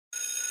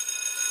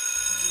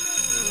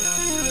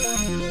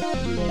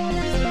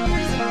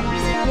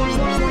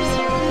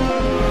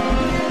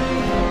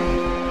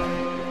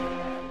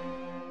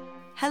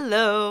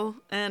Hello,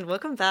 and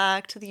welcome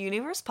back to the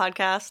Universe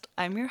Podcast.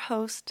 I'm your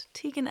host,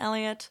 Tegan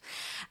Elliott,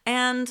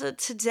 and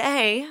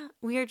today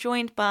we are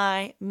joined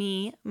by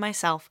me,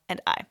 myself,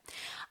 and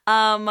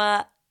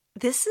I.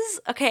 This is,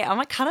 okay, I'm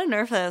kind of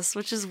nervous,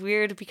 which is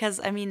weird because,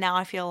 now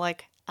I feel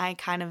like I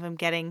kind of am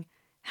getting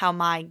how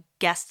my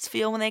guests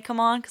feel when they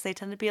come on, because they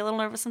tend to be a little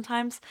nervous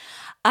sometimes.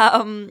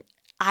 I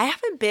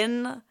haven't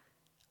been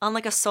on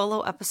like a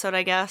solo episode,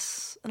 I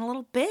guess, in a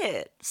little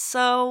bit,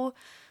 so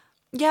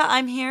yeah,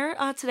 I'm here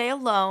today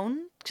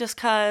alone, just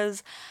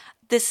because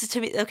this is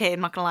okay, I'm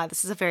not gonna lie,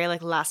 this is a very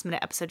last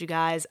minute episode, you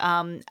guys.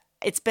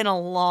 It's been a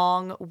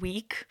long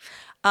week.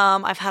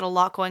 I've had a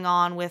lot going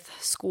on with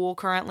school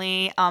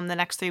currently. The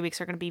next 3 weeks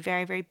are gonna be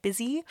very, very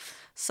busy.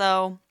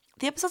 So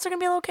the episodes are gonna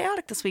be a little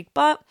chaotic this week,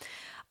 but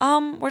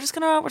we're just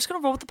gonna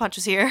roll with the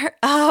punches here.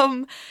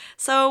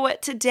 So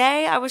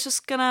today I was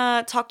just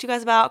gonna talk to you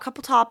guys about a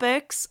couple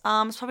topics.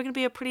 It's probably gonna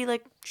be a pretty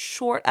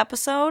short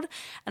episode.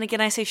 And again,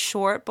 I say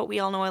short, but we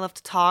all know I love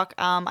to talk.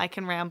 I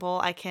can ramble,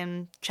 I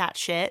can chat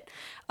shit,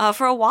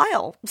 for a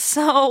while.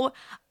 So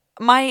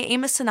my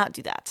aim is to not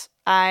do that.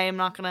 I'm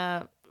not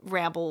gonna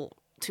ramble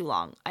too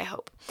long, I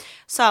hope.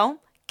 So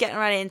getting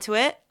right into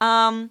it.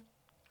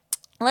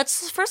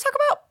 Let's first talk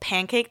about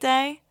Pancake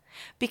Day,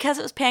 because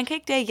it was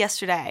Pancake Day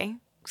yesterday.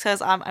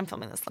 Because I'm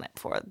filming this the night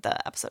before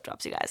the episode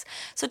drops, you guys.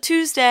 So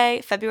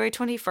Tuesday, February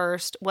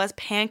 21st, was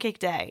Pancake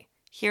Day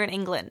here in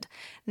England.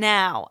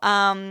 Now,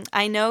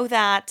 I know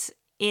that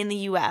in the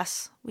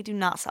US, we do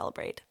not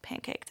celebrate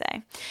Pancake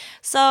Day.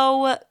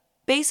 So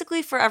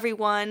basically for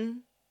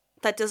everyone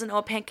that doesn't know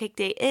what Pancake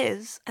Day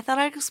is, I thought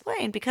I'd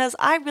explain, because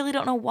I really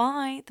don't know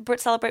why the Brits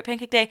celebrate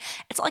Pancake Day.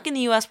 It's not like in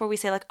the US where we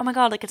say oh my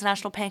god, it's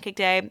National Pancake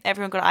Day,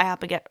 everyone go to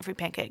IHOP and get a free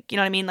pancake, you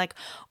know what I mean?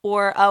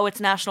 Or, oh,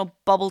 it's National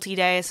Bubble Tea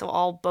Day, so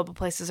all boba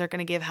places are going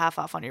to give half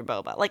off on your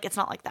boba. It's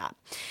not like that.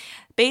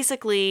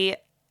 Basically,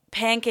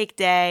 Pancake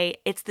Day,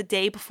 it's the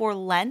day before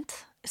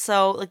Lent,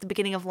 so the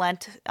beginning of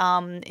Lent.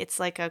 It's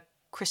a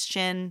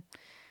Christian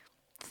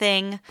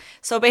thing.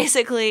 So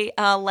basically,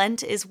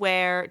 Lent is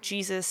where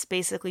Jesus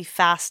basically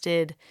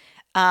fasted,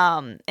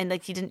 and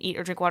he didn't eat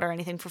or drink water or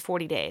anything for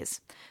 40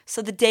 days.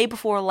 So the day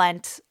before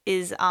Lent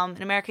is,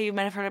 in America, you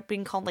might have heard it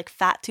being called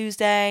Fat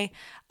Tuesday.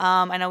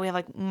 I know we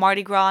have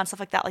Mardi Gras and stuff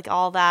like that.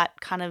 All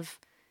that kind of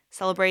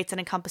celebrates and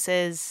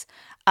encompasses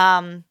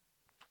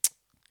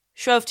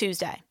Shrove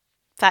Tuesday,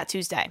 Fat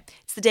Tuesday.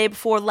 It's the day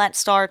before Lent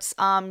starts.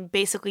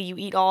 Basically, you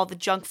eat all the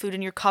junk food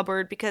in your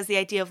cupboard, because the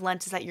idea of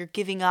Lent is that you're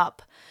giving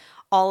up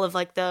all of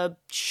the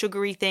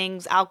sugary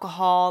things,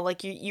 alcohol,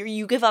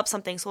 you give up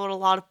something. So what a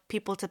lot of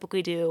people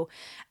typically do,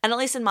 and at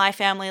least in my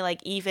family,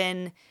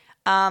 even,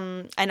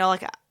 I know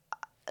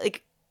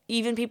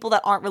even people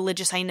that aren't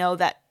religious, I know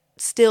that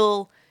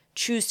still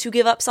choose to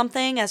give up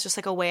something as just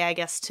a way, I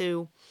guess,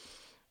 to,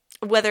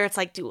 whether it's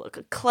do a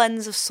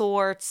cleanse of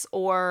sorts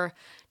or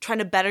trying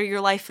to better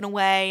your life in a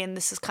way. And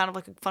this is kind of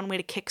a fun way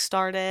to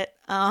kickstart it.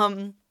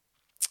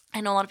 I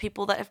know a lot of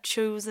people that have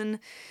chosen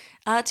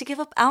to give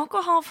up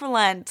alcohol for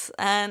Lent,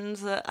 and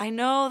I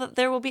know that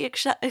there will be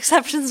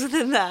exceptions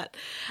within that.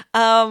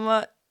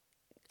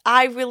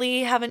 I really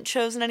haven't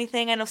chosen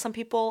anything. I know some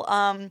people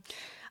on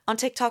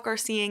TikTok are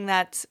seeing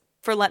that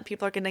for Lent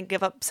people are going to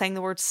give up saying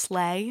the word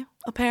slay,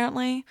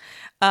 apparently.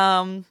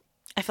 I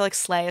feel like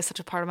slay is such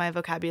a part of my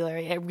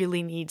vocabulary. It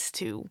really needs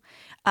to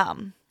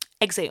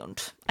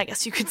exeunt, I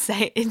guess you could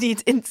say.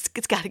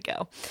 It's got to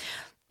go.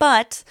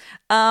 But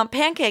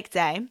Pancake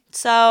Day,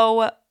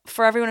 so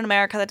for everyone in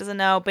America that doesn't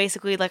know,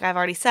 basically, I've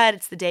already said,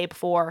 it's the day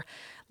before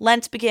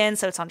Lent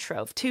begins, so it's on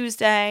Shrove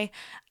Tuesday,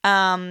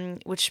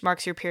 which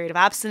marks your period of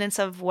abstinence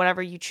of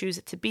whatever you choose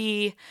it to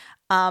be.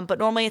 But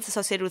normally it's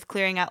associated with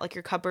clearing out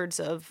your cupboards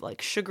of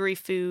sugary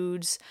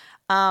foods.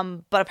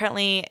 But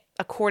apparently,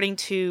 according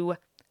to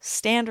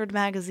Standard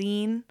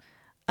magazine,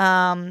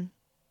 UK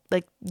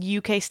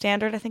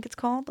Standard, I think it's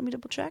called. Let me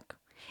double check.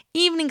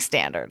 Evening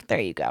Standard. There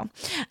you go.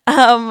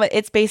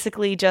 It's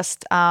basically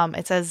just,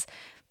 it says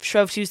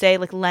Shrove Tuesday,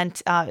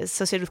 Lent, is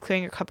associated with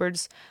clearing your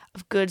cupboards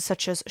of goods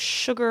such as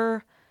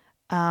sugar,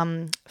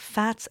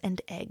 fats,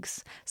 and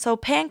eggs. So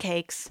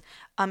pancakes,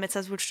 it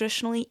says, were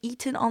traditionally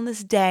eaten on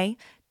this day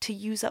to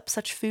use up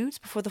such foods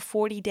before the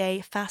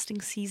 40-day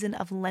fasting season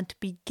of Lent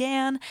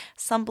began.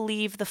 Some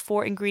believe the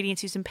 4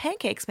 ingredients used in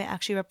pancakes may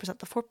actually represent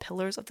the 4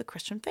 pillars of the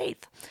Christian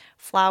faith.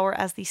 Flour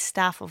as the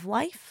staff of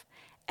life,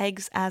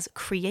 eggs as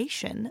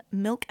creation,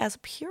 milk as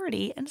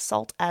purity, and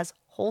salt as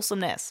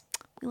wholesomeness.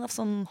 We love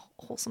some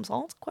wholesome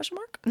salt, ?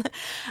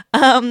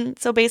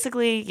 So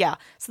basically, yeah.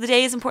 So the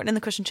day is important in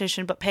the Christian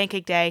tradition, but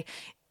Pancake Day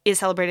is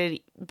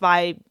celebrated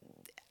by,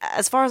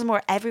 as far as I'm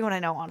aware, everyone I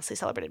know honestly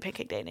celebrated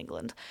Pancake Day in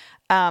England.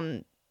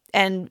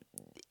 And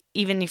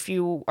even if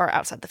you are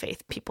outside the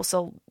faith, people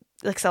still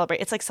celebrate.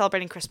 It's like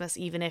celebrating Christmas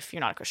even if you're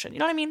not a Christian. You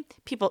know what I mean?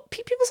 People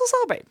still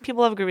celebrate.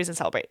 People have a good reason to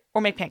celebrate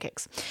or make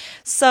pancakes.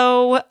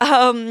 So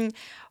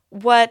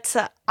what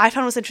I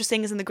found was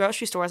interesting is in the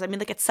grocery stores. I mean,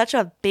 like, it's such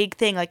a big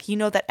thing. Like, you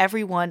know that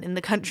everyone in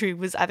the country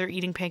was either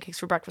eating pancakes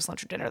for breakfast,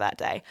 lunch, or dinner that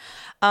day.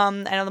 I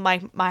know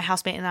that my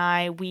housemate and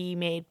I, we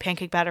made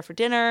pancake batter for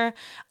dinner.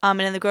 And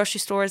in the grocery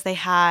stores, they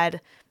had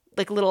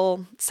like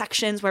little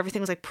sections where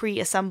everything was like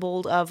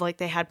pre-assembled of like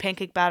they had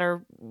pancake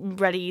batter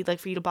ready like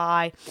for you to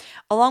buy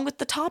along with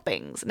the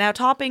toppings. Now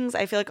toppings,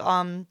 I feel like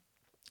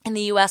in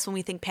the US when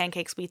we think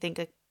pancakes, we think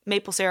like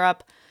maple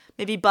syrup,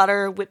 maybe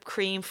butter, whipped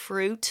cream,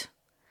 fruit.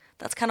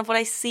 That's kind of what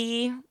I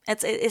see.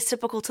 It's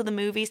typical to the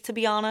movies, to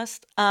be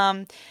honest.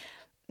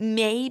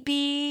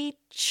 Maybe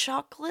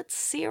chocolate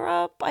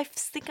syrup. I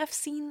think I've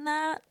seen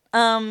that.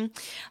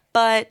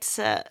 But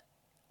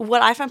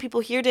what I found people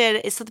here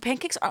did is so the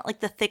pancakes aren't like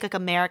the thick like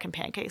American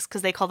pancakes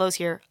because they call those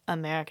here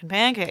American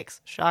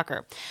pancakes.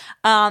 Shocker.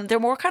 They're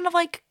more kind of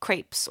like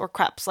crepes or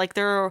crepes. Like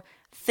they're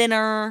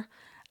thinner.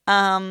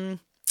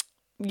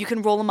 You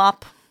can roll them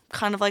up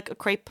kind of like a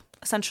crepe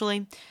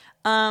essentially.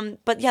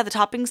 But yeah, the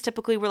toppings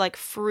typically were like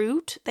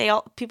fruit.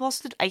 People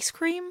also did ice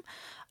cream,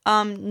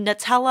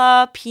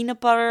 Nutella, peanut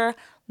butter.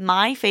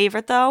 My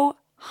favorite though,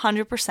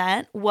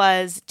 100%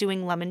 was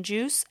doing lemon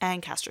juice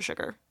and castor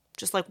sugar,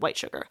 just like white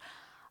sugar.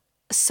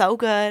 So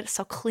good,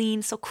 so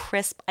clean, so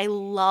crisp. I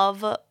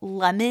love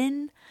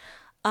lemon.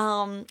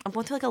 I'm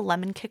going through like a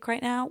lemon kick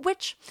right now,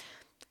 which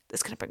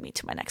is going to bring me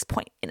to my next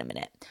point in a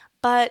minute.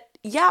 But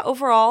yeah,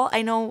 overall,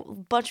 I know a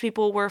bunch of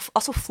people were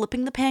also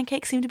flipping the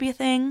pancake seemed to be a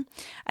thing.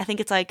 I think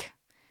it's like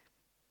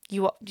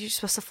you're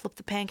supposed to flip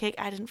the pancake.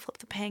 I didn't flip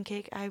the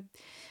pancake. I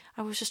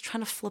was just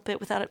trying to flip it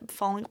without it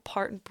falling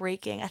apart and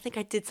breaking. I think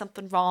I did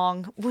something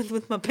wrong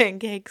with my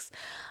pancakes.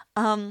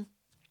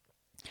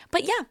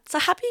 But yeah, so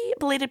happy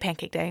belated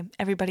Pancake Day,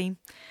 everybody.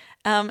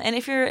 And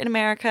if you're in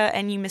America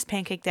and you miss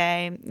Pancake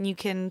Day, you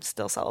can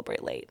still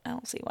celebrate late. I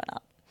don't see why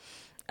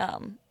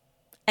not.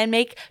 And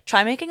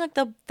try making like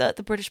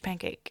the British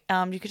pancake.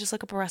 You could just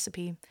look up a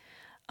recipe.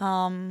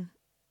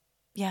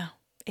 Yeah,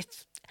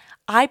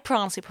 I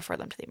honestly prefer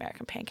them to the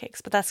American pancakes,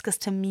 but that's because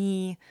to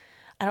me,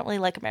 I don't really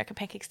like American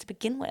pancakes to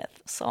begin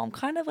with. So I'm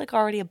kind of like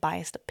already a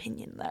biased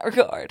opinion in that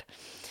regard.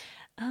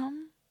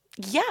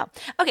 Yeah.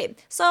 Okay,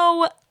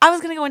 so I was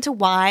going to go into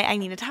why I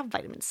needed to have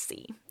vitamin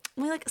C.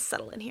 Let me like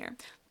settle in here.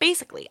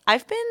 Basically,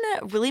 I've been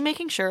really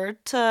making sure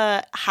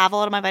to have a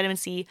lot of my vitamin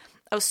C.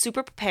 I was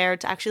super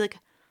prepared to actually like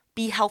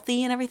be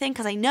healthy and everything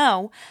because I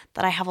know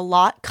that I have a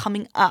lot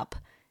coming up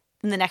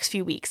in the next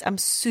few weeks. I'm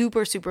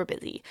super, super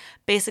busy.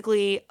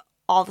 Basically,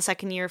 all the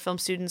second year film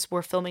students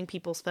were filming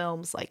people's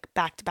films like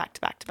back to back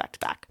to back to back to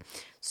back.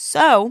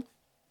 So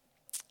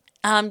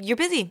you're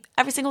busy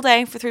every single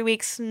day for 3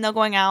 weeks, no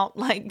going out.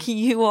 Like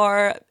you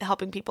are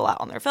helping people out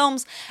on their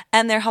films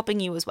and they're helping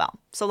you as well.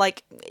 So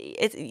like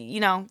it's,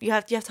 you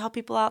have to help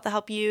people out that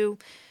help you.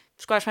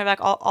 Scratch my back,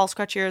 I'll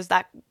scratch yours.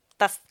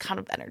 That's kind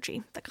of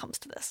energy that comes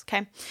to this.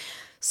 Okay.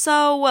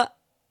 So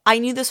I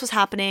knew this was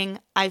happening.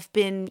 I've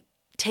been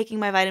taking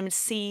my vitamin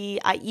C.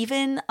 I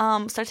even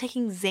started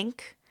taking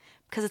zinc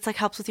because it's like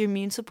helps with your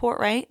immune support,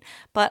 right?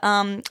 But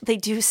they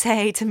do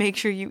say to make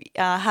sure you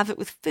have it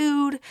with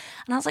food.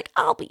 And I was like,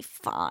 I'll be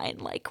fine.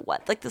 Like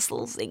what? Like this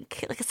little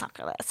zinc. Like it's not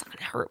gonna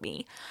hurt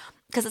me.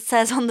 Because it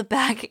says on the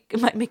back it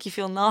might make you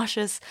feel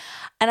nauseous.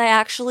 And I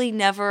actually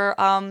never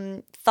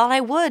thought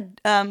I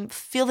would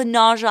feel the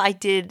nausea I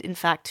did in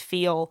fact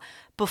feel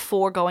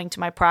before going to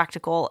my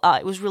practical.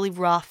 It was really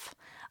rough.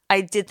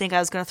 I did think I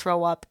was gonna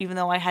throw up even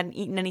though I hadn't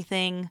eaten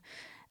anything.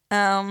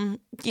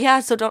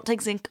 Yeah, so don't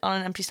take zinc on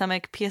an empty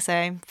stomach.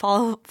 PSA.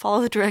 Follow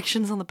the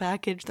directions on the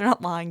package. They're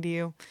not lying to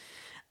you.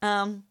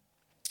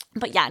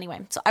 But yeah,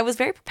 anyway, so I was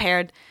very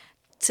prepared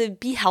to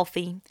be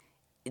healthy,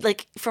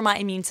 like for my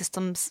immune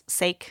system's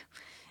sake.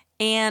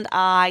 And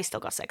I still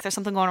got sick. There's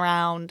something going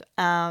around.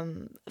 I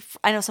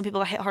know some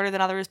people got hit harder than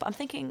others, but I'm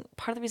thinking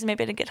part of the reason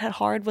maybe I didn't get hit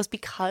hard was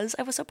because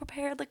I was so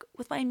prepared, like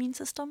with my immune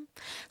system.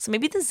 So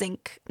maybe the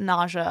zinc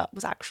nausea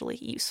was actually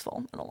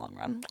useful in the long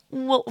run.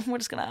 Well, we're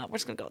just gonna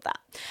go with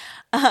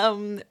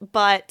that.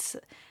 But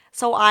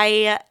so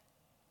I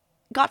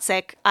got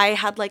sick. I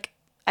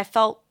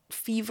felt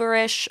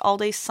feverish all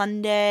day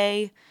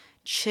Sunday,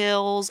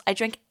 chills. I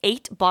drank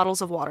 8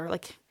 bottles of water,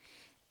 like.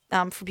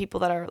 For people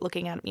that are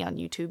looking at me on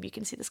YouTube, you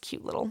can see this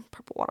cute little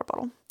purple water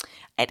bottle.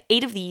 I had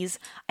 8 of these.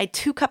 I had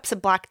 2 cups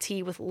of black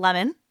tea with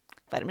lemon,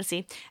 vitamin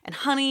C, and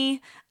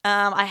honey.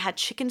 I had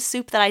chicken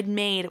soup that I'd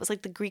made. It was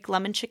like the Greek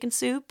lemon chicken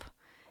soup.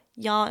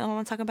 Y'all know what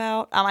I'm talking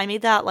about? I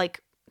made that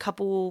like a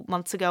couple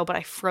months ago, but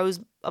I froze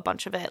a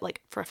bunch of it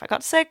like for if I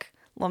got sick.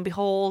 Lo and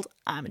behold,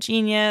 I'm a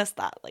genius.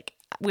 That like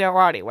we are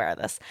already aware of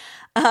this.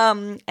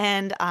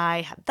 And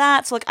I had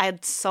that. So like I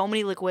had so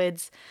many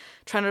liquids.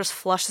 Trying to just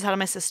flush this out of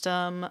my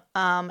system.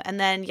 And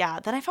then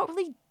I felt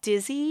really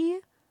dizzy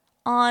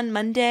on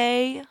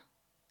Monday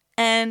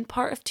and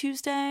part of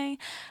Tuesday.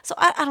 So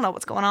I don't know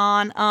what's going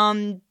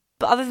on.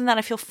 But other than that,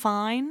 I feel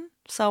fine.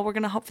 So we're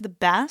going to hope for the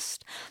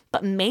best.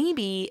 But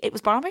maybe it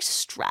was brought on by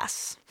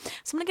stress.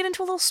 So I'm going to get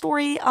into a little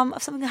story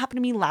of something that happened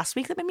to me last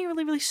week that made me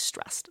really, really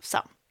stressed.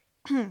 So,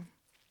 and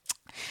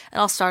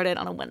I'll start it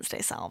on a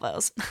Wednesday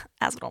salvos,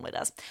 as it normally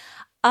does.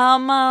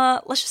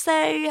 Let's just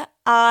say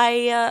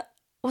I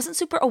wasn't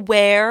super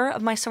aware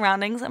of my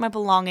surroundings and my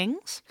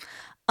belongings,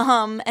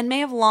 and may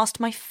have lost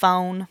my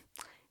phone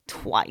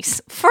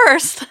twice.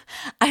 First,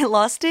 I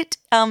lost it,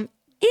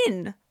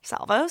 in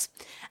Salvo's,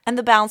 and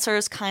the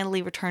bouncers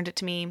kindly returned it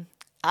to me.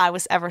 I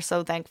was ever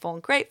so thankful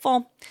and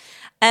grateful.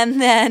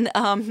 And then,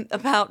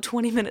 about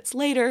 20 minutes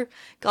later,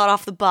 got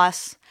off the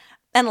bus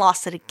and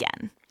lost it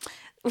again,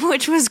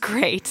 which was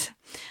great.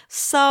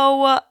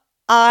 So,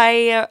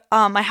 my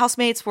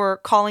housemates were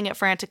calling it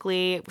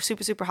frantically,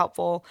 super, super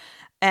helpful.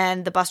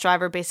 And the bus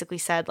driver basically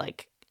said,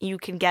 like, you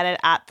can get it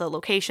at the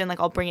location. Like,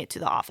 I'll bring it to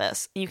the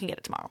office. You can get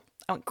it tomorrow.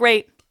 I went,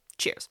 great.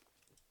 Cheers.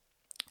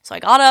 So I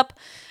got up,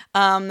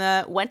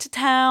 went to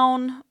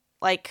town,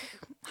 like,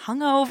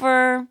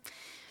 hungover.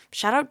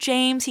 Shout out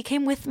James. He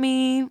came with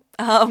me.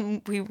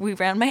 We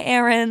ran my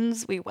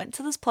errands. We went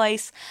to this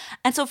place.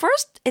 And so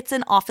first, it's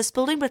an office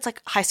building, but it's,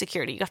 like, high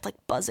security. You have to,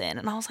 like, buzz in.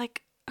 And I was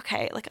like,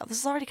 okay, like, this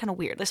is already kind of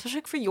weird,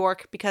 especially for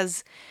York,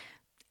 because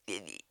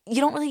you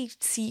don't really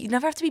see, you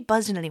never have to be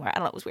buzzed in anywhere. I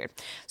don't know, it was weird.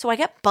 So I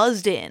get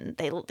buzzed in.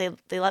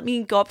 They let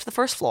me go up to the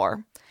first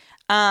floor.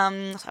 So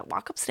I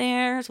walk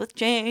upstairs with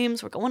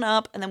James. We're going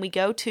up, and then we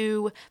go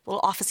to the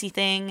little office-y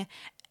thing,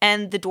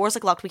 and the door's,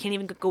 like, locked. We can't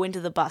even go into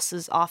the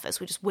bus's office.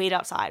 We just wait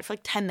outside for,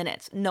 like, 10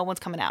 minutes. No one's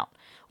coming out.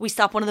 We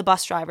stop one of the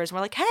bus drivers, and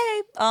we're like, hey,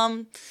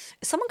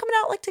 is someone coming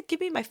out, like, to give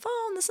me my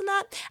phone, this and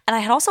that? And I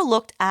had also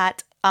looked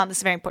at, this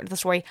is very important to the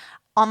story,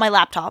 on my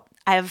laptop.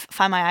 I have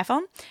Find My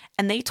iPhone,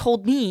 and they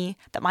told me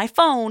that my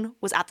phone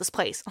was at this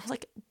place. I was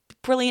like,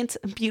 brilliant,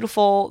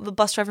 beautiful. The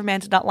bus driver man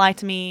did not lie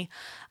to me.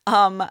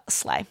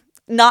 Slay.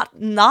 Not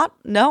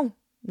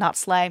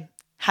slay.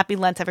 Happy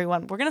Lent,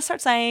 everyone. We're going to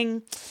start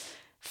saying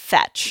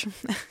fetch.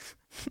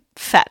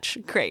 Fetch.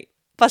 Great.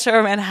 Bus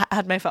driver man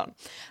had my phone.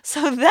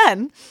 So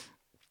then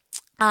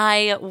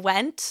I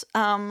went, so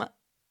I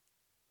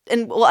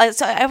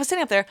was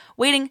sitting up there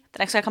waiting. The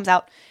next guy comes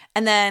out.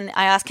 And then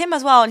I asked him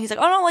as well, and he's like,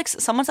 oh, no, like,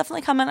 someone's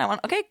definitely coming. I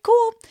went, okay,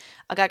 cool.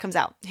 A guy comes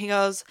out. He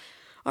goes,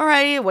 all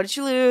right, what did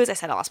you lose? I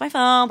said, I lost my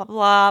phone, blah, blah,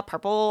 blah,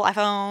 purple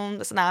iPhone,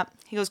 this and that.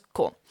 He goes,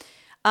 cool.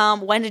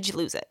 When did you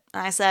lose it?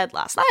 And I said,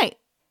 last night.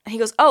 And he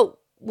goes, oh,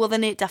 well,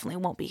 then it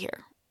definitely won't be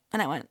here.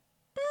 And I went,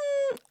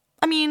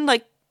 I mean,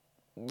 like,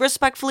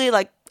 respectfully,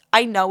 like,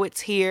 I know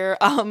it's here.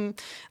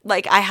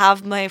 Like, I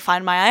have my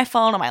Find My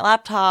iPhone on my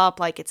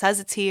laptop. Like, it says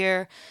it's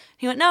here.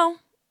 He went, no,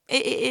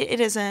 it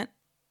isn't.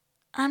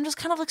 I'm just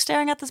kind of, like,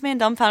 staring at this man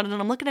dumbfounded,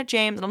 and I'm looking at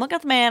James, and I'm looking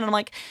at the man, and I'm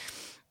like,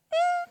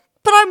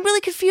 but I'm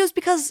really confused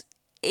because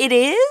it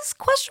is,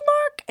 question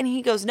mark? And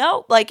he goes,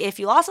 no, like, if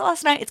you lost it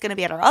last night, it's going to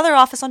be at our other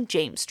office on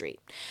James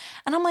Street.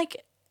 And I'm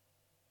like,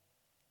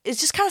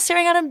 it's just kind of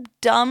staring at him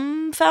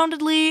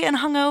dumbfoundedly and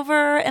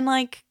hungover, and,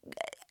 like,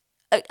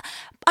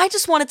 I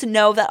just wanted to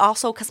know that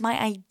also because my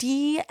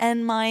ID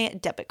and my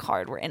debit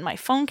card were in my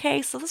phone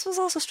case, so this was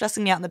also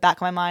stressing me out in the back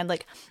of my mind.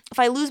 Like, if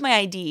I lose my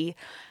ID,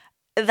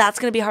 that's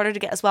going to be harder to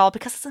get as well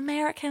because it's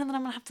American, and then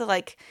I'm going to have to,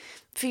 like,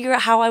 figure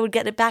out how I would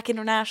get it back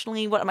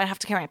internationally. What, I might have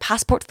to carry my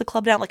passport to the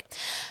club now. Like,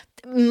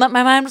 my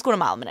mind was going a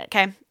mile a minute,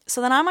 okay?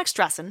 So then I'm, like,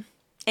 stressing,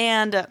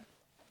 and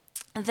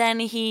then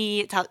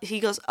he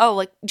goes, oh,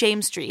 like,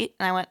 James Street,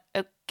 and I went,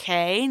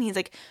 okay, and he's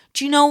like,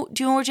 do you know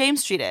where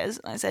James Street is?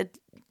 And I said,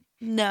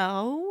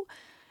 no,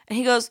 and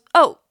he goes,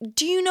 oh,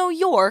 do you know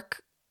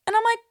York? And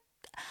I'm like,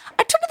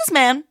 I turned to this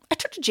man, I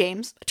turned to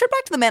James, I turned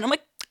back to the man, I'm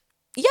like,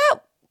 yeah,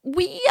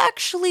 we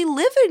actually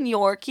live in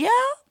York, yeah?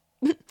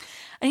 And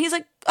he's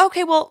like,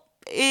 okay, well,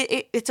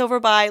 it's over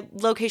by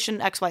location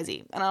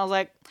XYZ. And I was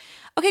like,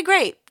 okay,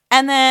 great.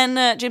 And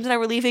then James and I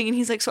were leaving, and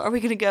he's like, so are we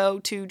going to go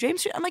to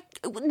James Street? I'm like,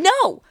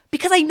 no,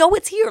 because I know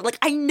it's here. Like,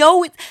 I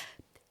know it.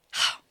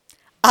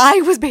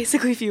 I was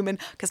basically fuming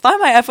because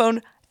Find My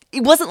iPhone,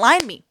 it wasn't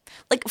lying to me.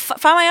 Like,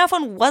 Find My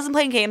iPhone wasn't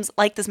playing games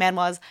like this man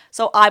was.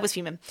 So I was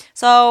fuming.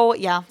 So,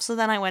 yeah. So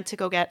then I went to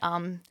go get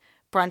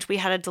brunch. We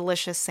had a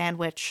delicious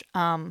sandwich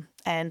and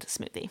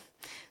smoothie.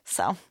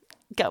 So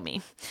go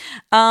me.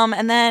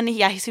 And then,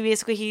 yeah, so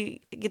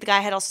basically the guy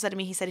had also said to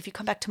me, he said, if you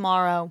come back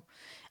tomorrow,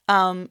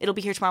 it'll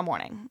be here tomorrow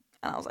morning.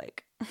 And I was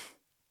like,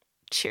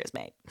 cheers,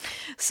 mate.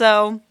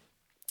 So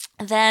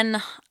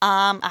then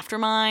after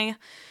my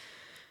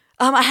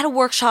I had a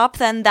workshop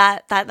then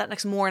that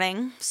next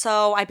morning.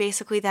 So I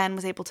basically then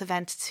was able to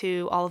vent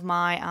to all of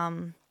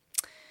my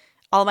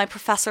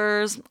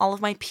professors, all of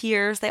my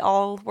peers. They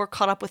all were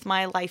caught up with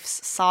my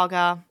life's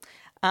saga.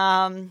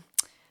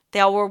 They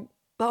all were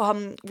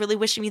really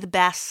wishing me the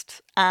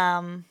best.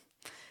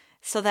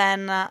 So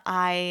then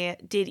I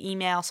did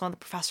email some of the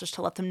professors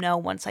to let them know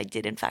once I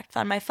did in fact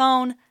find my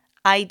phone,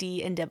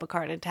 ID, and debit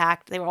card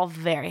intact. They were all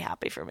very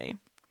happy for me.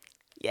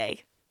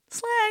 Yay.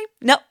 Slay.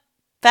 Nope.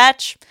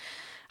 Fetch.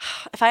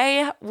 If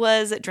I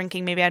was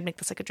drinking, maybe I'd make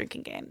this like a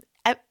drinking game.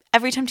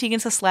 Every time Tegan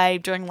says slay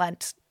during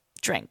Lent,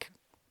 drink.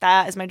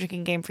 That is my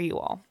drinking game for you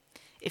all.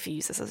 If you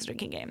use this as a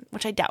drinking game,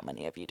 which I doubt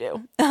many of you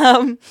do.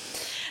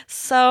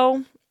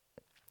 So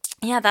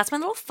yeah, that's my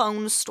little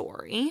phone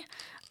story.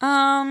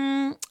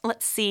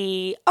 Let's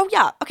see. Oh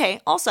yeah.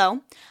 Okay.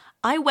 Also,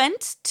 I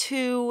went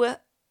to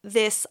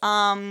this,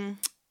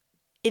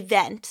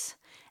 event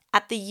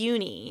at the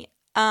uni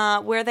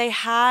where they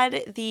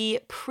had the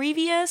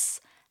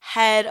previous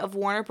head of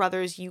Warner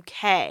Brothers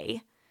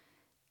UK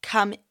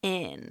come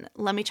in.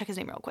 Let me check his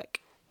name real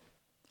quick.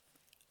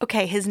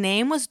 Okay, his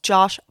name was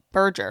Josh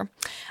Berger.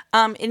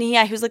 And he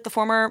was like the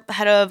former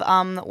head of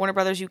Warner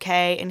Brothers UK,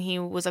 and he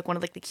was like one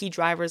of like the key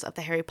drivers of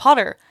the Harry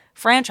Potter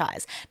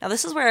franchise. Now,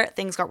 this is where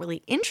things got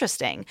really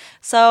interesting.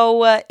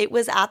 So it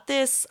was at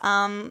this,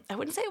 I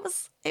wouldn't say it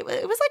was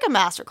like a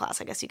masterclass,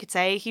 I guess you could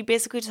say. He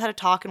basically just had a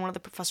talk, and one of the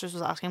professors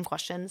was asking him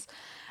questions.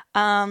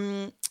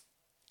 And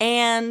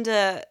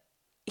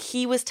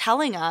he was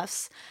telling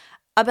us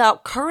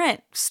about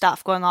current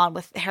stuff going on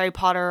with Harry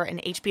Potter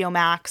and HBO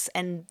Max,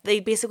 and they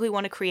basically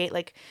want to create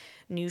like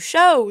new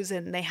shows,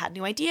 and they had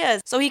new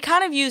ideas. So he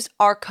kind of used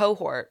our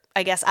cohort,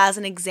 I guess, as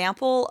an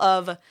example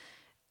of,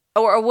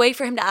 or a way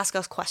for him to ask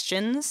us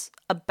questions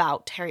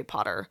about Harry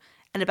Potter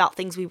and about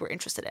things we were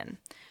interested in.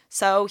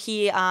 So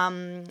he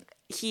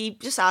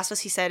just asked us,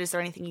 he said, is there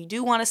anything you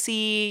do want to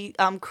see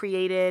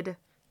created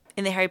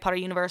in the Harry Potter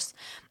universe?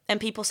 And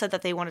people said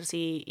that they wanted to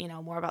see,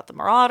 more about the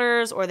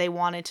Marauders, or they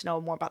wanted to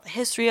know more about the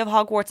history of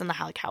Hogwarts and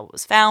how it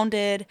was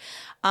founded.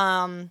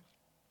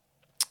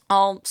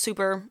 All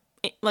super,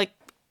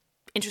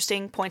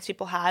 interesting points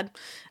people had.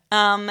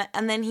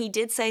 And then he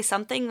did say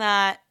something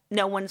that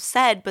no one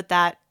said, but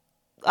that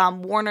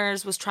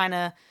Warner's was trying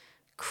to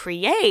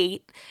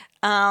create,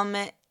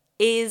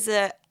 is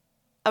a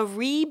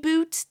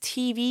reboot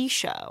TV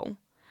show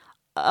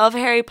of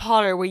Harry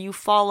Potter where you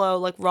follow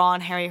like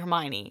Ron, Harry,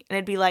 Hermione, and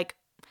it'd be like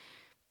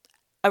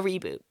a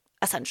reboot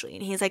essentially.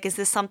 And he's like, is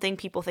this something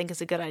people think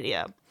is a good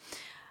idea?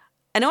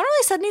 And no one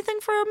really said anything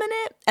for a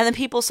minute, and then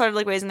people started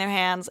like raising their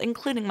hands,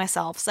 including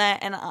myself.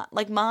 And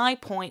my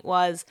point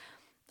was,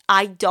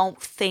 I don't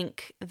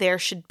think there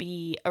should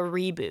be a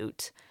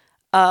reboot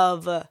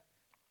of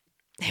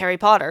Harry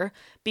Potter,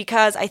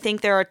 because I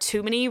think there are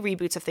too many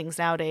reboots of things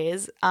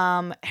nowadays.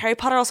 Harry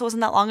Potter also wasn't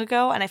that long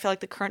ago, and I feel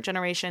like the current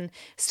generation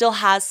still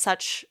has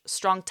such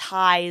strong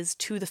ties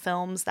to the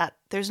films that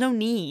there's no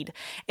need.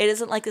 It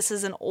isn't like this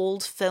is an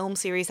old film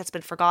series that's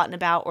been forgotten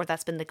about, or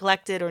that's been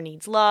neglected, or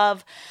needs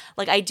love.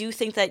 Like, I do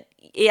think that,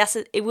 yes,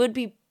 it would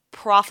be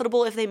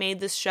profitable if they made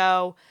this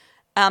show.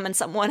 And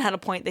someone had a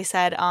point. They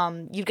said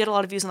you'd get a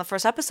lot of views on the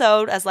first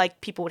episode, as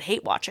like people would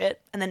hate watch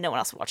it, and then no one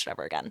else would watch it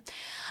ever again.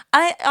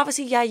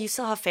 Obviously, you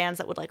still have fans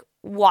that would like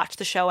watch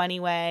the show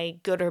anyway,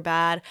 good or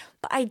bad.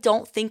 But I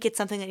don't think it's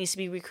something that needs to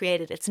be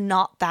recreated. It's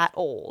not that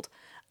old.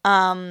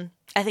 I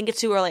think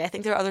it's too early. I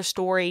think there are other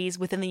stories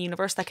within the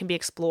universe that can be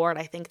explored.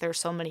 I think there's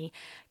so many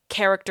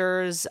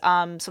characters,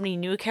 so many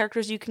new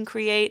characters you can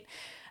create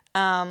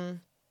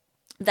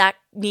that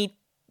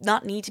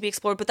not need to be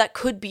explored, but that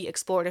could be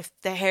explored if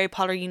the Harry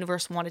Potter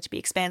universe wanted to be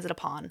expanded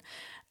upon.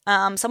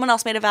 Someone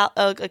else made not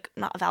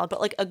valid,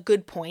 but like a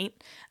good point,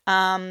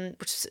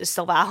 which is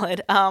still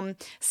valid,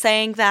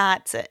 saying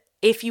that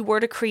if you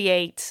were to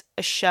create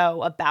a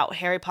show about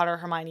Harry Potter,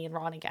 Hermione, and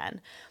Ron again,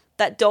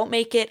 that don't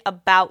make it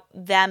about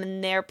them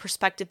and their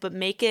perspective, but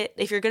make it,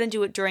 if you're going to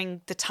do it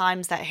during the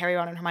times that Harry,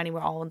 Ron, and Hermione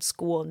were all in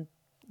school, and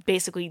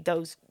basically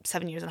those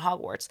 7 years in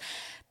Hogwarts,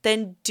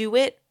 then do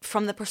it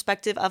from the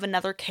perspective of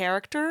another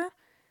character.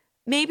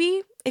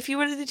 Maybe if you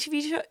were to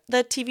do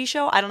the TV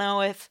show, I don't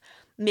know if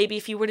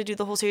you were to do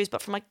the whole series,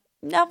 but from like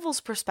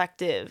Neville's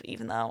perspective,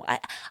 even though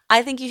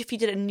I think if you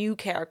did a new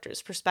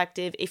character's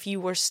perspective, if you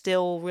were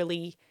still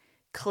really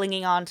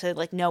clinging on to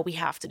like, no, we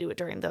have to do it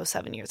during those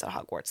 7 years at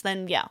Hogwarts,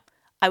 then yeah,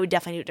 I would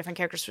definitely do a different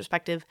character's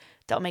perspective.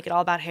 Don't make it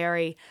all about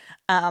Harry,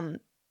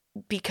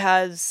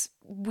 because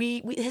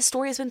his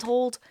story has been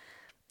told.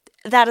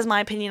 That is my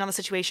opinion on the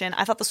situation.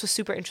 I thought this was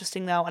super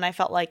interesting though, and I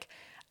felt like,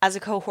 as a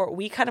cohort,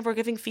 we kind of were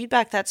giving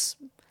feedback it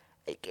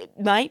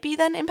might be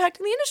then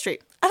impacting the industry.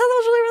 I thought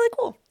that was really, really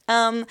cool.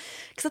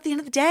 Because at the end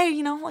of the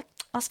day, like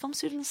us film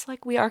students,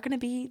 like we are going to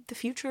be the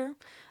future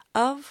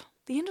of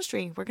the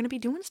industry. We're going to be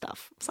doing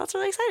stuff. So that's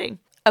really exciting.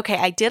 Okay,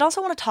 I did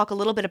also want to talk a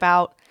little bit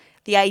about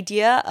the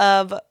idea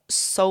of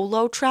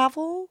solo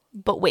travel,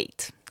 but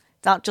wait,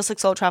 not just like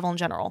solo travel in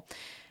general.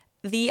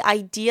 The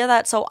idea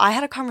that, so I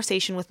had a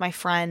conversation with my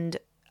friend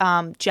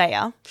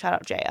Jaya, shout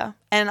out Jaya,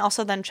 and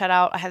also then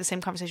I had the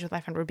same conversation with my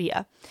friend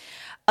Rabia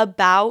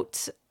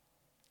about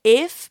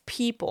if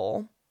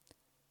people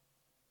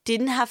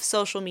didn't have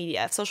social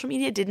media, if social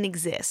media didn't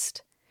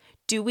exist,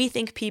 do we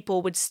think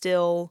people would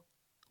still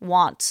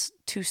want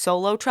to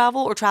solo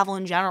travel or travel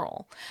in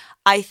general?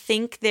 I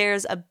think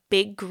there's a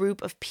big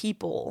group of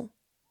people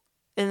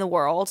in the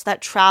world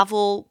that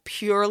travel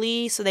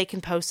purely so they can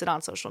post it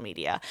on social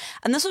media.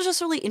 And this was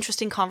just a really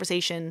interesting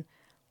conversation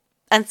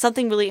and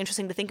something really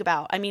interesting to think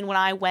about. I mean, when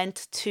I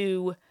went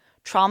to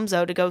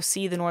Tromsø to go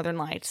see the Northern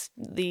Lights,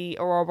 the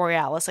Aurora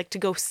Borealis, like to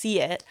go see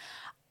it,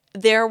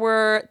 there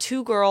were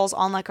two girls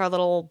on like our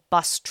little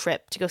bus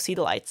trip to go see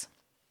the lights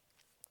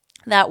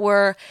that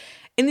were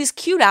in these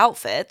cute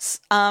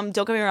outfits. Don't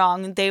get me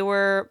wrong, they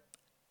were,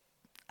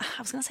 I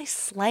was going to say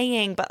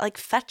slaying, but like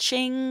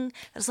fetching,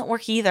 that doesn't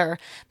work either.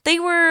 They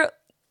were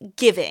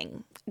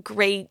giving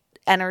great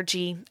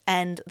energy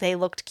and they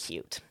looked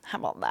cute. How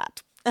about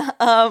that?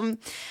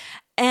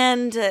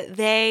 And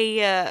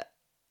they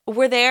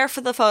were there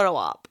for the photo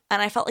op.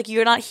 And I felt like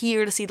you're not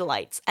here to see the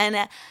lights.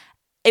 And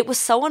it was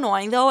so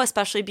annoying, though,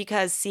 especially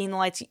because seeing the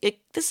lights,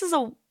 this is a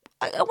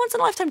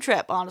once-in-a-lifetime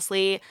trip,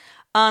 honestly.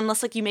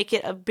 Unless, like, you make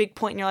it a big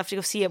point in your life to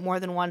go see it more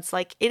than once.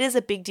 Like, it is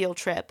a big deal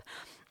trip.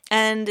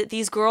 And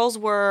these girls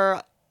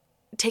were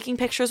taking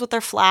pictures with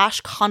their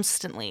flash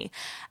constantly.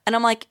 And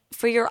I'm like,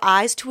 for your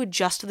eyes to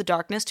adjust to the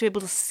darkness, to be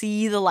able to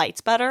see the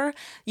lights better,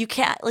 you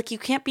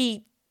can't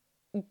be,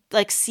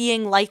 like,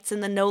 seeing lights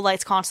and then no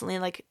lights constantly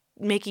and, like,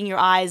 making your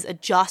eyes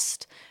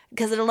adjust,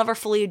 because it'll never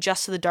fully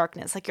adjust to the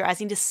darkness. Like, your eyes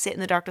need to sit in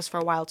the darkness for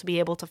a while to be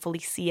able to fully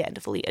see it and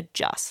to fully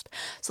adjust.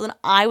 So then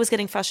I was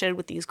getting frustrated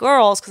with these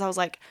girls because I was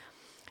like,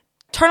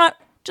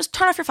 just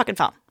turn off your fucking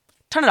phone.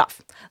 Turn it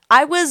off.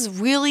 I was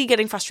really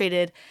getting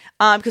frustrated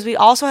because we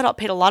also had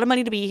paid a lot of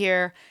money to be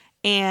here,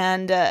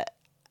 and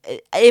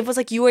it was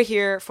like, you are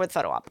here for the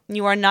photo op.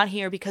 You are not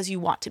here because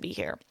you want to be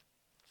here.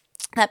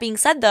 That being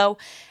said, though,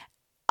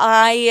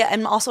 I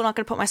am also not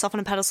going to put myself on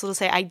a pedestal to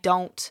say I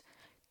don't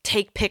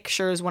take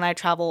pictures when I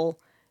travel,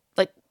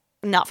 like,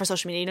 not for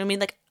social media. You know what I mean?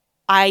 Like,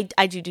 I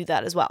do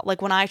that as well.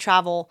 Like, when I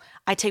travel,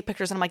 I take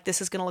pictures and I'm like, this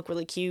is going to look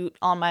really cute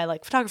on my,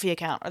 like, photography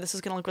account, or this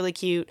is going to look really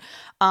cute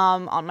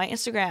on my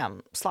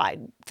Instagram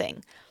slide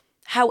thing.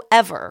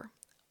 However,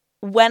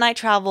 when I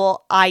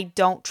travel, I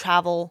don't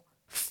travel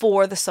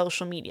for the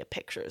social media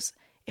pictures,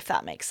 if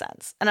that makes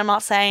sense. And I'm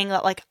not saying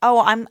that, like,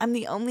 oh, I'm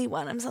the only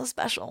one, I'm so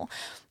special.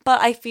 But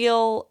I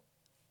feel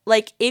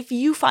like if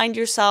you find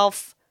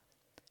yourself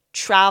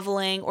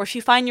traveling, or if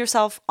you find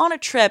yourself on a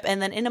trip and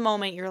then in a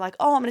moment you're like,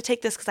 oh, I'm going to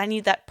take this because I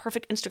need that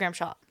perfect Instagram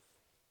shot,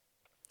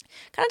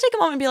 kind of take a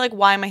moment and be like,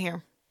 why am I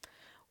here?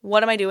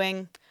 What am I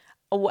doing?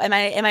 Am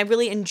I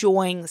really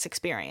enjoying this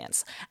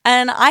experience?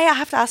 And I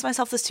have to ask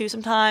myself this too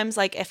sometimes.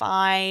 Like, if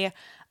I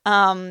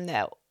find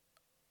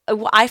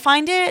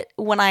it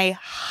when I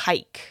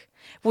hike,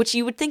 which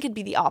you would think it'd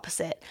be the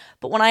opposite,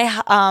 but when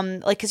I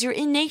like, because you're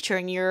in nature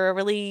and you're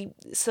really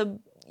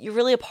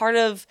a part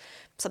of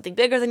something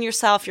bigger than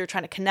yourself. You're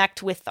trying to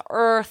connect with the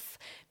earth.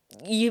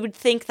 You would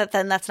think that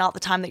then that's not the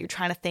time that you're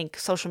trying to think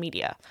social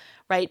media,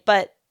 right?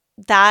 But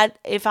that,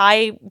 if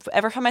I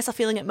ever find myself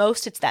feeling it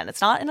most, it's then.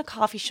 It's not in a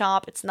coffee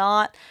shop. It's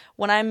not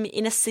when I'm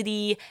in a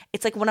city.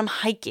 It's like when I'm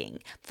hiking.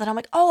 Then I'm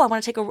like, oh, I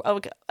want to take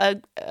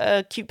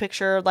a cute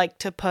picture, like,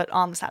 to put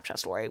on the Snapchat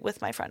story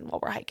with my friend while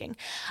we're hiking. And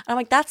I'm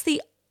like, that's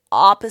the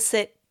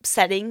opposite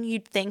setting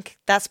you'd think.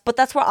 But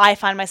that's where I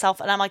find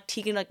myself. And I'm like,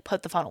 Tegan, like,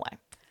 put the phone away.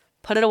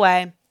 Put it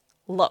away.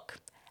 Look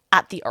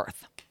at the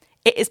earth.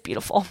 It is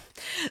beautiful.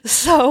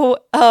 So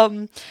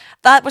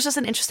that was just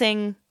an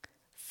interesting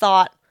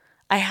thought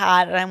I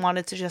had, and I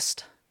wanted to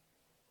just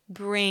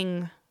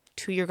bring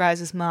to your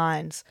guys'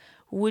 minds.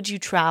 Would you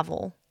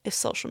travel if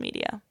social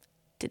media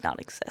did not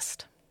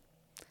exist?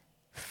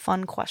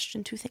 Fun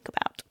question to think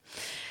about.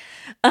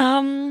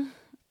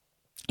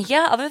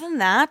 Yeah, other than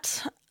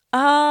that,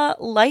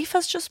 life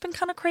has just been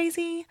kind of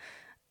crazy.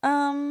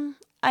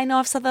 I know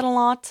I've said that a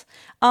lot.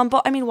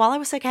 But I mean, while I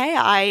was sick, hey,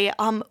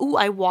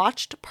 I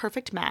watched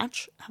Perfect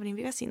Match. Have any of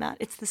you guys seen that?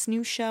 It's this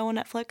new show on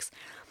Netflix.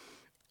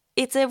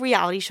 It's a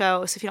reality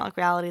show, so if you don't like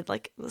reality,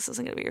 like, this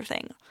isn't going to be your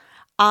thing.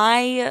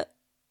 I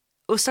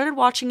started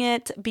watching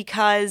it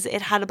because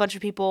it had a bunch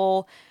of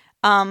people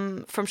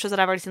from shows that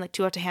I've already seen, like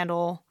Too Hot to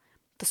Handle,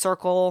 The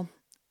Circle,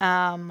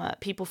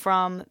 people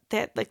from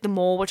like The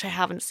Mole, which I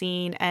haven't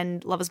seen,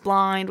 and Love is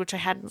Blind, which I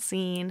hadn't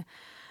seen.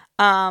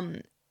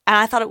 And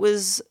I thought it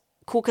was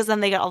cool because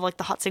then they got all, like,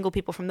 the hot single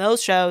people from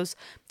those shows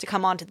to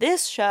come on to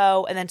this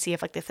show and then see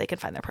if they can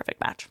find their perfect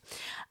match.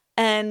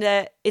 And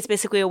it's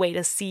basically a way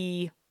to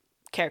see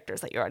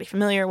characters that you're already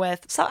familiar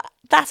with. So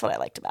that's what I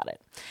liked about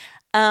it.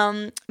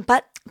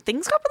 But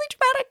things got really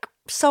dramatic.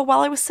 So while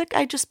I was sick,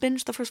 I just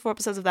binged the first 4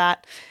 episodes of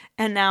that.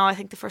 And now I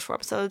think the first 4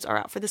 episodes are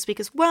out for this week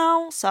as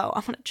well. So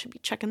I'm going to be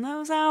checking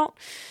those out.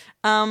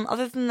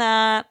 Other than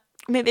that,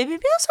 maybe I'll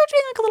start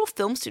doing, like, a little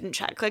film student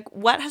check. Like,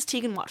 what has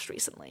Tegan watched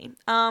recently?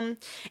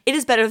 It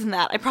is better than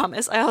that, I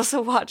promise. I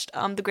also watched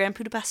The Grand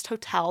Budapest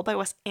Hotel by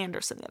Wes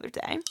Anderson the other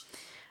day.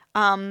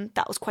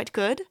 That was quite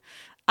good.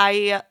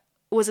 I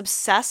was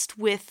obsessed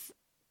with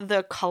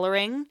the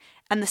coloring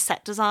and the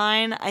set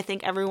design. I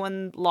think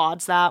everyone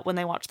lauds that when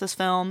they watch this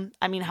film.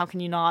 I mean, how can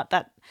you not?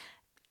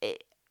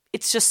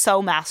 It's just so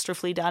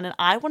masterfully done. And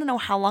I want to know,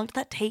 how long did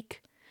that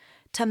take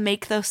to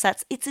make those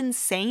sets? It's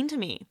insane to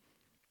me.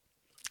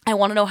 I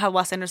want to know how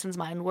Wes Anderson's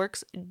mind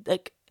works.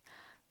 Like,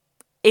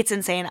 it's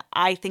insane.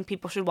 I think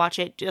people should watch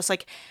it. Just,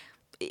 like,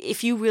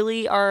 if you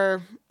really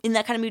are in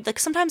that kind of mood. Like,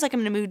 sometimes, like, I'm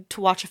in a mood to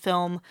watch a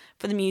film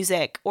for the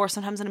music, or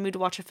sometimes in a mood to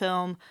watch a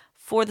film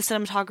for the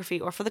cinematography,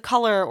 or for the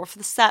color, or for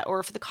the set,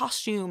 or for the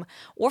costume,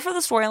 or for the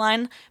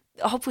storyline.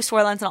 Hopefully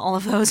storyline's not all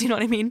of those, you know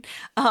what I mean?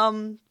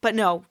 But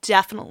no,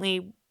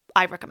 definitely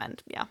I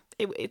recommend. Yeah,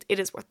 it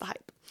is worth the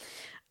hype.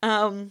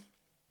 And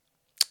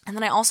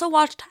then I also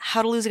watched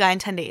How to Lose a Guy in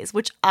 10 Days,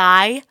 which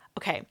I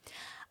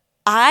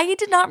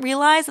did not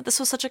realize that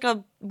this was such, like,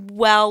 a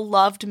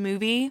well-loved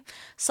movie.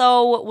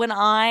 So when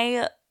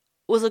I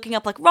was looking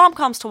up, like,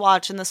 rom-coms to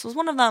watch, and this was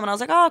one of them, and I was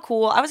like, oh,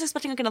 cool. I was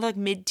expecting, like, another, like,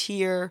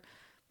 mid-tier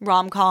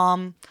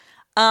rom-com.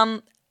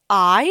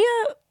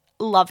 I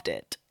loved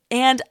it.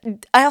 And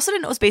I also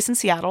didn't know it was based in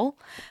Seattle.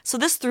 So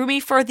this threw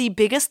me for the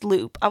biggest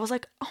loop. I was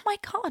like, oh my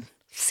God,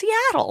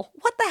 Seattle.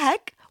 What the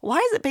heck? Why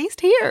is it based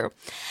here?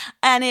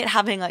 And it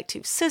having like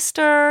two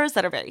sisters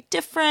that are very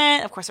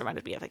different. Of course, it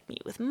reminded me of like me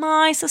with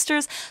my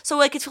sisters. So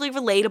like it's really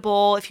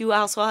relatable if you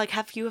also like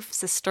have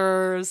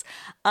sisters.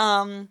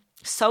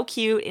 So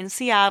cute in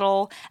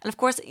Seattle. And of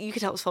course, you could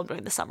tell it was filmed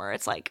during the summer.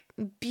 It's like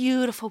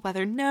beautiful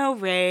weather, no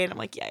rain. I'm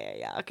like,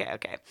 yeah.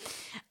 Okay.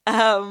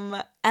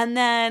 And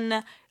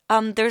then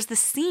there's the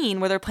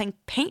scene where they're playing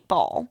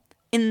paintball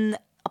in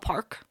a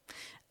park.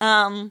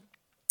 And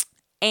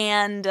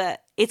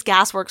it's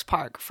Gasworks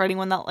Park for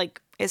anyone that like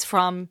is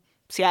from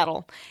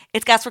Seattle.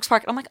 It's Gasworks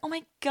Park. I'm like, oh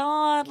my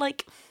God,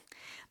 like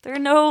there are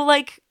no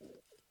like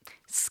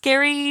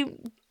scary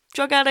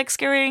drug addicts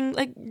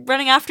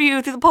running after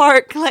you through the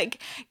park,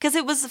 like, because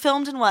it was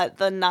filmed in what,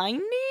 the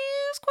 90s,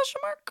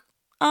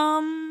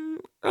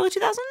 early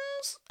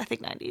 2000s? I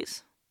think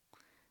 90s.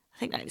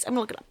 I'm gonna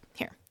look it up.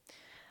 Here.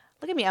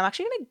 Look at me. I'm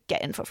actually gonna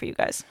get info for you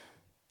guys.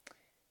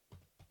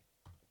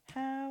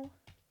 How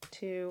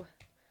to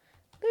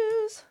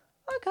lose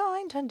a guy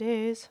in 10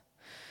 days.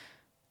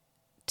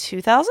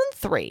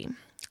 2003.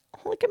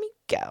 Look at me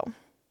go.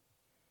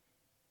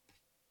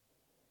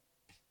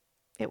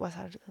 It was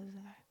How to Lose a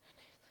Guy.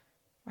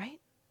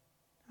 Right?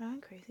 Am I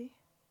going crazy?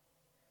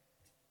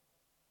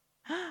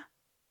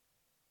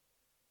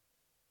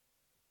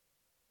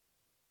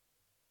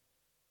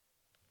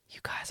 You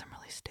guys, I'm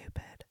really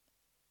stupid.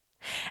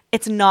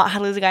 It's not How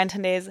to Lose a Guy in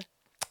 10 Days.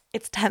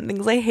 It's 10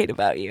 Things I Hate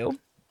About You.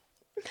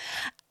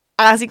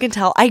 As you can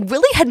tell, I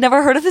really had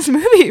never heard of this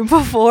movie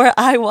before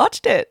I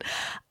watched it.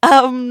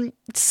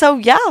 So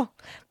yeah,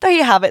 there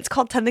you have it. It's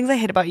called 10 Things I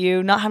Hate About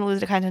You, not How to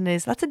Lose a Guy in 10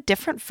 Days. That's a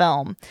different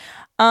film.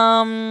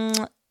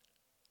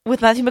 With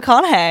Matthew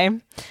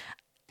McConaughey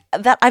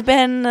that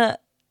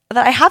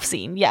I have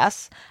seen,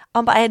 yes.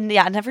 But I had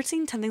never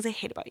seen 10 Things I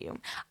Hate About You.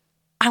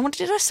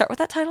 Did I start with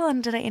that title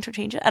and did I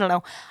interchange it? I don't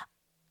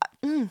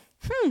know.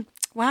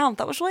 Wow,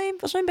 that was really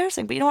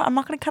embarrassing. But you know what? I'm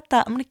not going to cut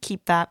that. I'm going to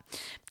keep that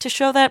to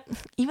show that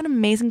even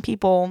amazing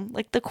people,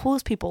 like the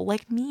coolest people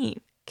like me,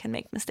 can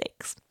make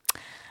mistakes.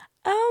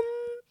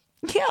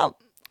 Yeah,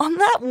 on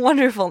that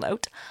wonderful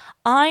note,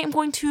 I am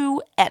going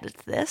to edit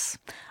this.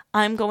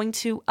 I'm going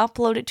to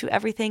upload it to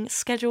everything,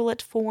 schedule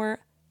it for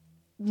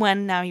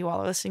when now you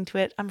all are listening to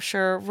it. I'm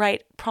sure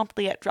right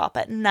promptly at drop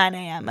at 9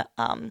 a.m.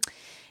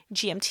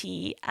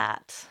 GMT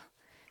at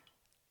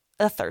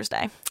a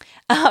Thursday.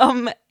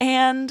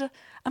 And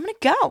I'm going to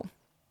go.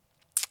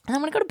 And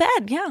I'm going to go to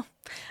bed, yeah.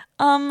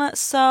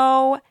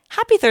 So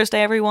happy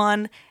Thursday,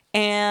 everyone.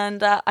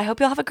 And I hope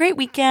you all have a great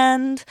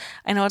weekend.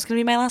 I know it's going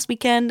to be my last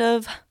weekend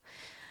of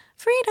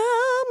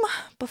freedom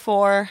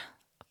before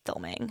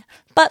filming.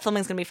 But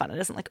filming's going to be fun. It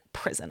isn't like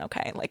prison,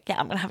 okay? Like, yeah,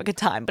 I'm going to have a good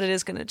time, but it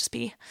is going to just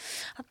be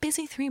a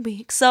busy 3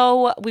 weeks.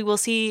 So we will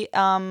see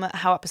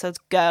how episodes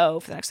go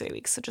for the next 3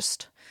 weeks. So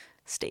just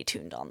stay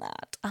tuned on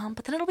that.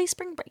 But then it'll be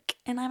spring break,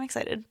 and I'm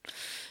excited.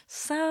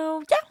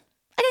 So, yeah.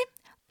 Okay.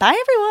 Bye,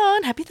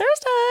 everyone. Happy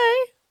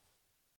Thursday.